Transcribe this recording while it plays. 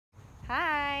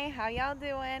Hi, how y'all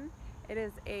doing? It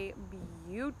is a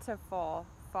beautiful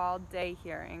fall day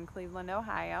here in Cleveland,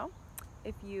 Ohio.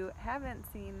 If you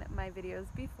haven't seen my videos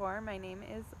before, my name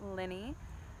is Linny.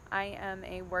 I am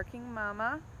a working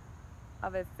mama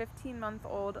of a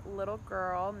 15-month-old little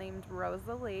girl named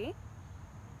Rosalie.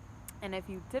 And if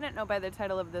you didn't know by the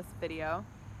title of this video,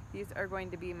 these are going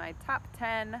to be my top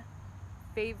 10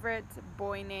 favorite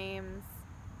boy names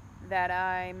that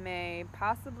I may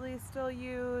possibly still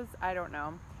use. I don't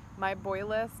know. My boy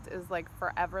list is like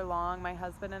forever long. My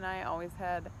husband and I always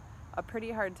had a pretty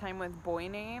hard time with boy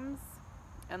names,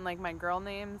 and like my girl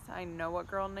names, I know what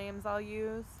girl names I'll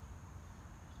use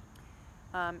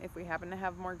if we happen to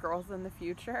have more girls in the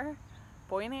future.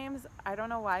 Boy names, I don't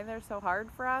know why they're so hard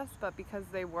for us, but because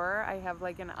they were, I have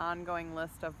like an ongoing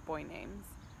list of boy names.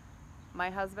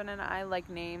 My husband and I like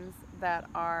names that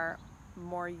are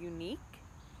more unique,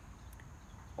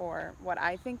 or what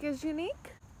I think is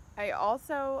unique. I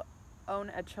also own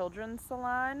a children's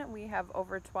salon. We have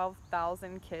over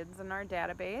 12,000 kids in our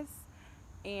database,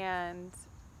 and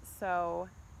so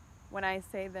when I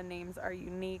say the names are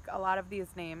unique, a lot of these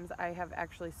names I have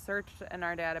actually searched in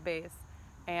our database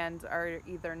and are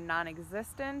either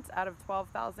non-existent out of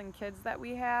 12,000 kids that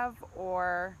we have,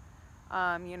 or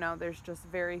you know, there's just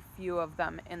very few of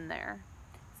them in there.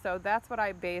 So that's what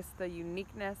I base the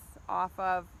uniqueness off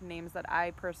of, names that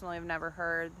I personally have never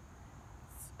heard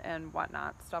and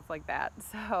whatnot, stuff like that.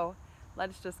 So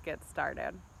let's just get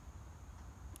started.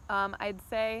 I'd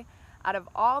say out of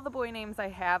all the boy names I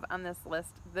have on this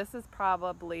list, this is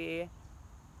probably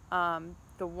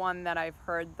the one that I've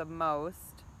heard the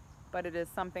most, but it is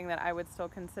something that I would still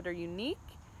consider unique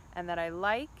and that I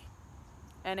like,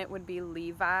 and it would be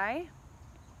Levi.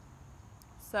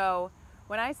 So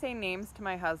when I say names to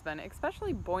my husband,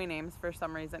 especially boy names, for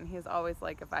some reason, he's always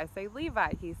like, if I say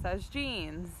Levi, he says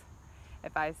jeans.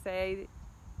 If I say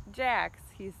Jax,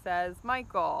 he says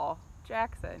Michael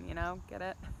Jackson, you know, get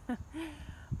it?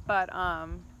 But,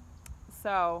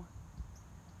 so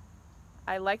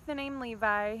I like the name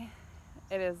Levi.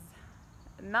 It is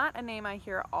not a name I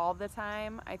hear all the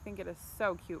time. I think it is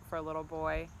so cute for a little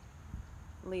boy.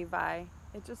 Levi.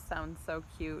 It just sounds so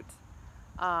cute.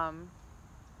 And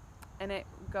it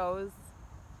goes,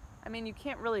 I mean, you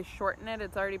can't really shorten it.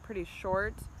 It's already pretty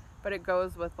short, but it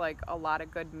goes with like a lot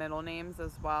of good middle names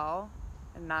as well,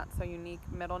 and not so unique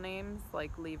middle names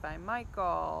like Levi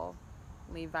Michael,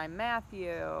 Levi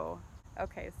Matthew.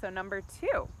 Okay, so number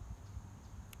 2.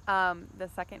 The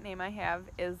second name I have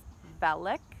is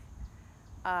Velik.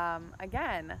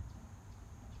 Again,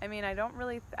 I mean, I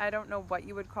don't know what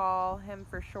you would call him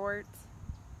for short.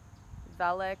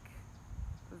 Velik,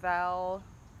 Vel,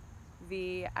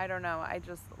 V, I don't know. I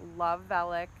just love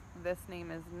Velik. This name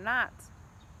is not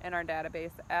in our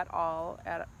database at all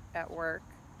at work.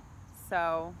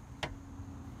 So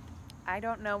I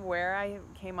don't know where I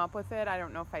came up with it. I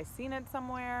don't know if I seen it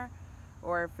somewhere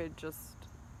or if it just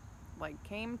like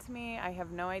came to me. I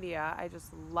have no idea. I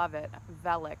just love it.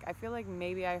 Velik. I feel like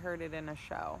maybe I heard it in a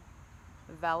show.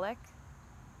 Velik.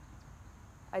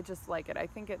 I just like it. I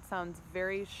think it sounds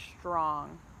very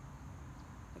strong.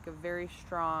 Like a very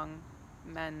strong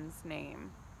men's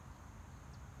name.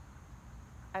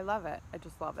 I love it. I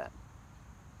just love it.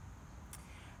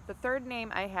 The third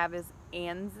name I have is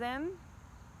Anzin.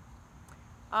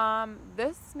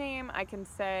 This name I can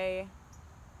say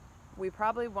we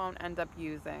probably won't end up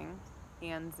using.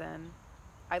 Anzin.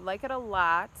 I like it a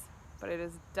lot, but it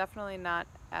is definitely not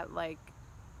at like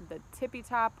the tippy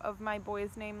top of my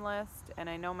boys' name list, and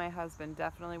I know my husband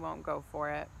definitely won't go for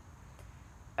it.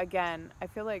 Again, I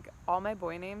feel like all my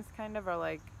boy names kind of are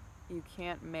like you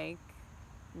can't make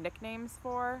nicknames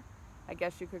for. I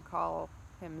guess you could call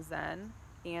him Zen.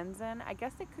 Anzin. I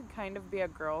guess it could kind of be a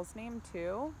girl's name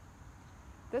too.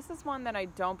 This is one that I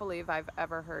don't believe I've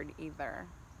ever heard either.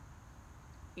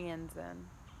 Anzin.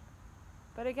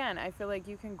 But again, I feel like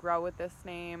you can grow with this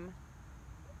name.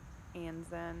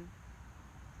 Anzin.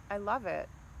 I love it.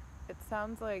 It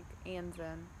sounds like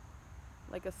Anzin,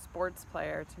 like a sports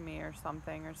player to me or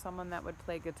something, or someone that would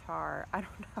play guitar. I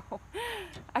don't know.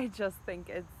 I just think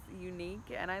it's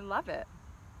unique and I love it.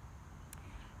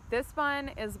 This one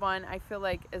is one I feel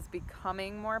like is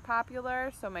becoming more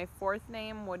popular. So my fourth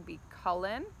name would be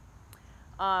Cullen.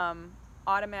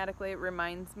 Automatically it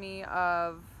reminds me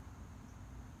of,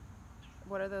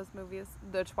 what are those movies?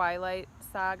 The Twilight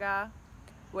Saga,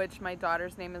 which my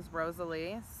daughter's name is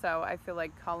Rosalie, so I feel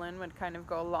like Cullen would kind of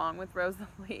go along with Rosalie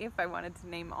if I wanted to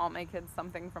name all my kids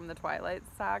something from the Twilight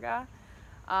Saga.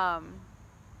 I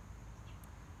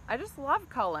just love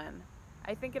Cullen.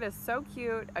 I think it is so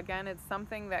cute. Again, it's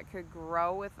something that could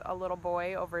grow with a little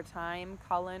boy over time.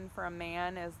 Cullen for a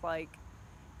man is like,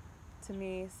 to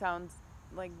me, sounds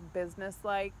like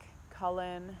business-like.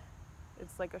 Cullen,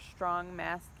 it's like a strong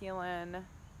masculine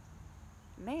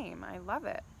name. I love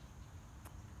it.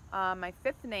 My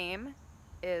fifth name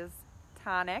is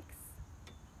Tonix.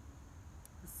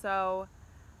 So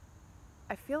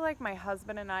I feel like my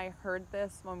husband and I heard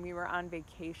this when we were on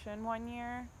vacation one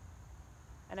year,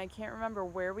 and I can't remember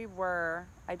where we were.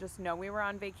 I just know we were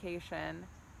on vacation,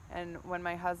 and when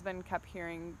my husband kept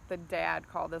hearing the dad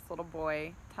call this little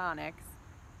boy Tonix,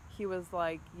 he was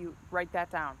like, "You write that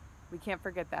down. We can't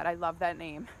forget that. I love that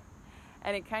name."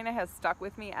 And it kind of has stuck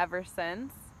with me ever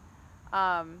since.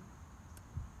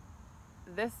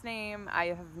 This name I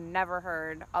have never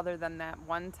heard other than that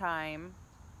one time.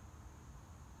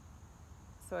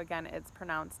 So again, it's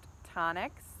pronounced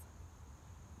Tonix.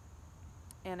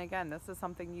 And again, this is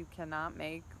something you cannot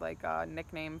make like a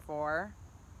nickname for.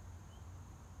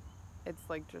 It's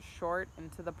like just short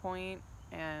and to the point,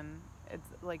 and it's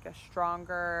like a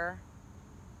stronger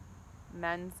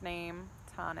men's name,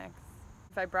 Tonix.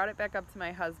 If I brought it back up to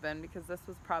my husband, because this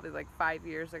was probably like 5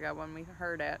 years ago when we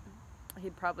heard it,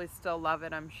 he'd probably still love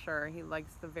it, I'm sure. He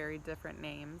likes the very different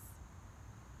names.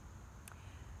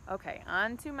 Okay,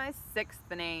 on to my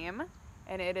sixth name,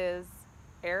 and it is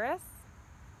Eris.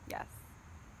 Yes,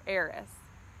 Eris.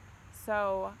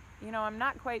 So, you know, I'm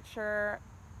not quite sure.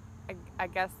 I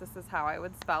guess this is how I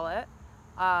would spell it.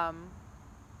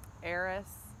 Eris.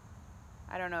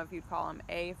 I don't know if you'd call him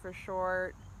A for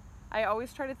short. I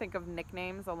always try to think of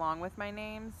nicknames along with my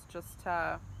names, just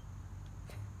to,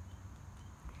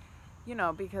 you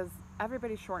know, because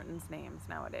everybody shortens names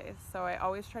nowadays. So I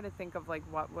always try to think of like,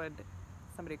 what would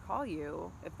somebody call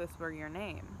you if this were your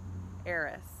name?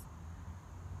 Eris.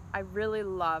 I really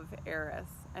love Eris.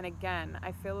 And again,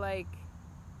 I feel like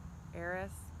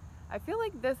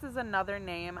this is another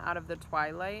name out of the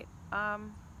Twilight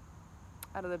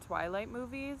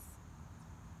movies.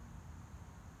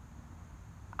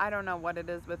 I don't know what it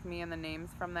is with me and the names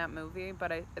from that movie,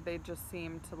 but they just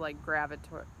seem to like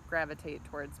gravitate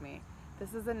towards me.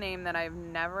 This is a name that I've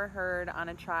never heard on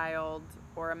a child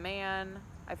or a man,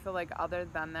 I feel like, other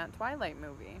than that Twilight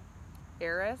movie.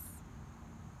 Eris.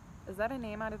 Is that a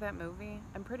name out of that movie?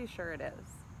 I'm pretty sure it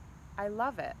is. I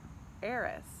love it.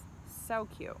 Eris. So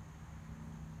cute.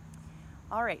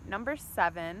 All right, number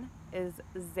 7 is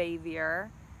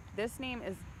Xavier. This name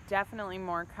is definitely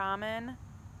more common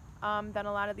than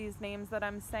a lot of these names that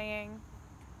I'm saying,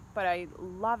 but I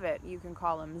love it. You can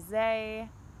call him Zay,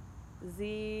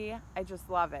 Z. I just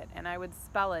love it. And I would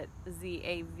spell it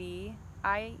Zavier,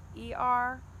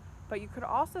 but you could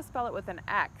also spell it with an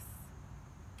X,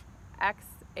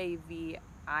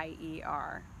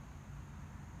 Xavier.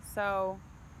 So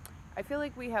I feel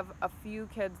like we have a few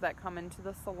kids that come into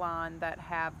the salon that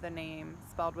have the name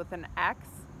spelled with an X,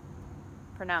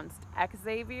 pronounced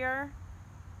Xavier,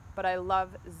 but I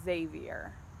love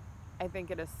Xavier. I think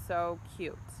it is so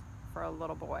cute for a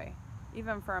little boy,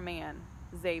 even for a man.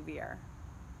 Xavier,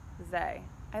 Zay.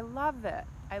 I love it.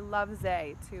 I love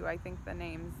Zay too. I think the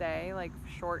name Zay, like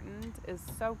shortened, is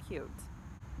so cute.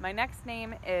 My next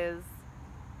name is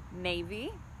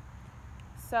Navy.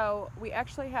 So we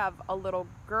actually have a little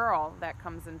girl that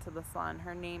comes into the salon.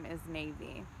 Her name is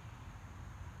Navy.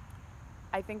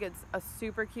 I think it's a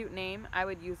super cute name. I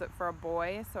would use it for a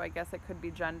boy, so I guess it could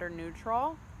be gender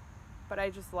neutral, but I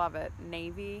just love it.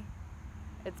 Navy.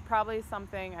 It's probably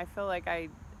something, I feel like I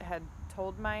had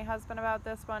told my husband about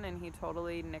this one and he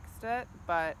totally nixed it,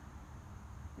 but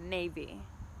Navy.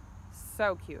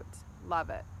 So cute. Love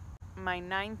it. My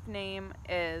 9th name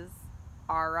is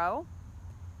Aro.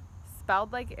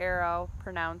 Spelled like arrow,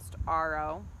 pronounced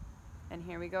Aro. And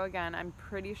here we go again. I'm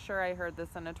pretty sure I heard this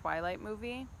in a Twilight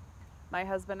movie. My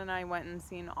husband and I went and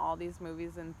seen all these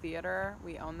movies in theater.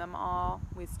 We own them all.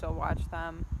 We still watch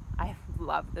them. I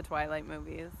love the Twilight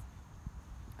movies.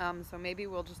 So maybe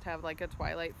we'll just have like a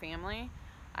Twilight family.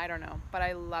 I don't know. But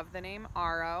I love the name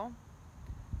Aro.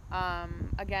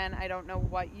 Again, I don't know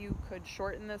what you could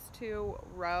shorten this to.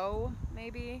 Ro,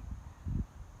 maybe.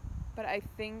 But I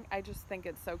just think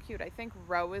it's so cute. I think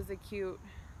Ro is a cute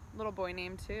little boy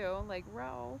name too. Like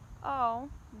Ro. Oh,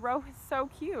 Ro is so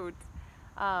cute.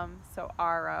 So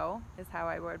Aro is how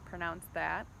I would pronounce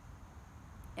that.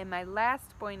 And my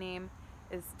last boy name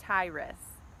is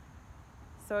Tyrus.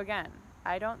 So again,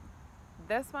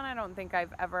 this one I don't think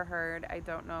I've ever heard. I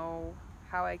don't know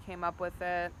how I came up with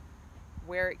it,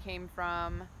 where it came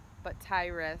from, but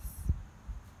Tyrus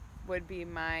would be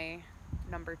my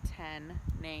number 10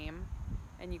 name,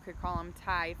 and you could call him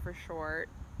Ty for short.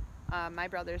 My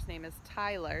brother's name is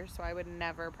Tyler, so I would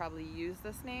never probably use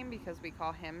this name because we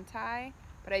call him Ty,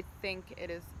 but I think it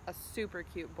is a super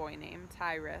cute boy name,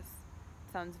 Tyrus.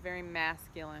 It sounds very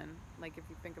masculine, like if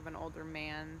you think of an older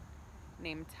man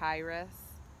named Tyrus.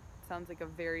 It sounds like a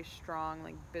very strong,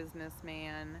 like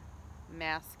businessman,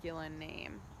 masculine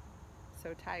name.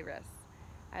 So Tyrus.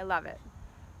 I love it.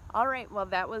 All right, well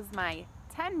that was my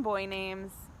 10 boy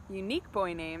names, unique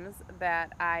boy names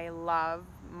that I love,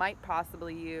 might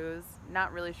possibly use,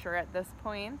 not really sure at this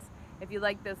point. If you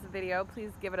like this video,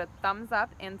 please give it a thumbs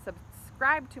up and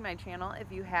subscribe to my channel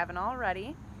if you haven't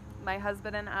already. My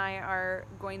husband and I are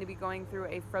going to be going through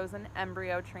a frozen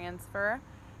embryo transfer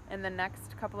in the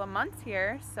next couple of months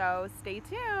here, so stay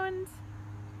tuned.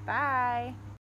 Bye.